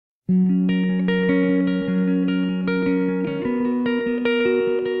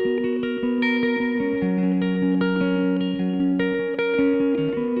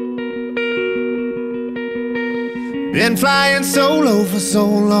Been flying solo for so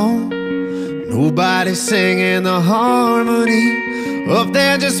long, nobody singing the harmony. Up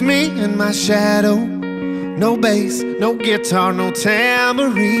there just me and my shadow. No bass, no guitar, no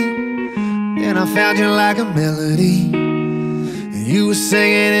tambourine. And I found you like a melody, and you were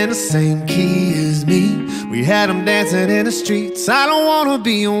singing in the same key as me. We had them dancing in the streets. I don't wanna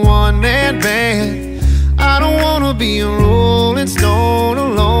be a one-man band. I don't wanna be a rolling stone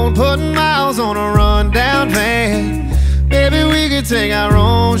alone, putting miles on a rundown van. Maybe we could take our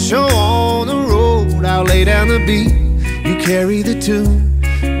own show on the road. I'll lay down the beat, you carry the tune.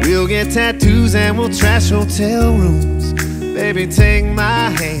 We'll get tattoos and we'll trash hotel rooms. Baby, take my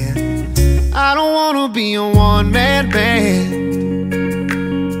hand. I don't wanna be a one-man band.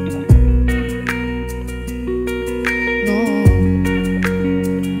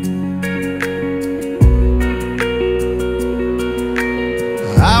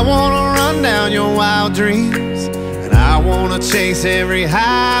 I wanna run down your wild dreams, and I wanna chase every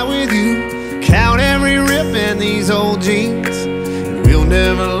high with you. Count every rip in these old jeans, and we'll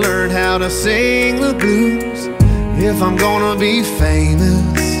never learn how to sing the blues. If I'm gonna be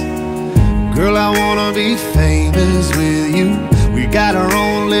famous, girl, I wanna be famous with you. We got our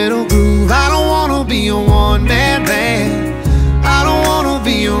own little groove. I don't wanna be a one-man band. I don't wanna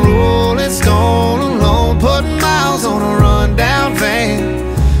be a rolling stone alone, putting miles on a rundown van.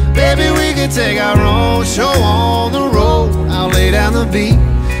 Baby, we can take our own show on the road. I'll lay down the beat,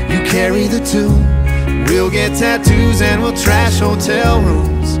 you carry the tune. We'll get tattoos and we'll trash hotel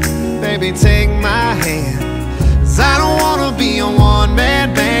rooms. Baby, take my hand, 'cause I don't wanna be a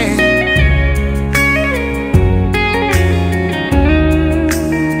one-man band.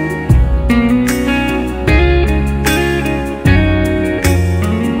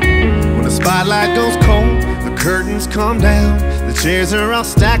 When the spotlight goes cold, the curtains come down, the chairs are all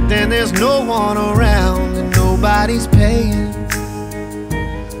stacked and there's no one around, and nobody's paying.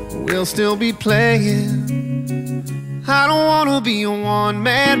 We'll still be playing. I don't wanna be a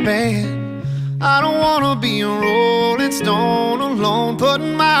one-man band. I don't wanna be a rolling stone alone,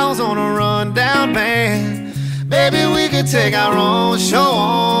 putting miles on a rundown van. Baby, we could take our own show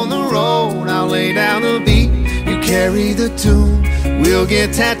on the road. I'll lay down the beat, you carry the tune. We'll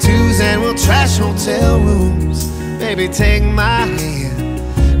get tattoos and we'll trash hotel rooms. Baby, take my hand,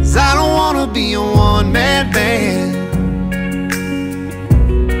 'cause I don't wanna be a one-man band.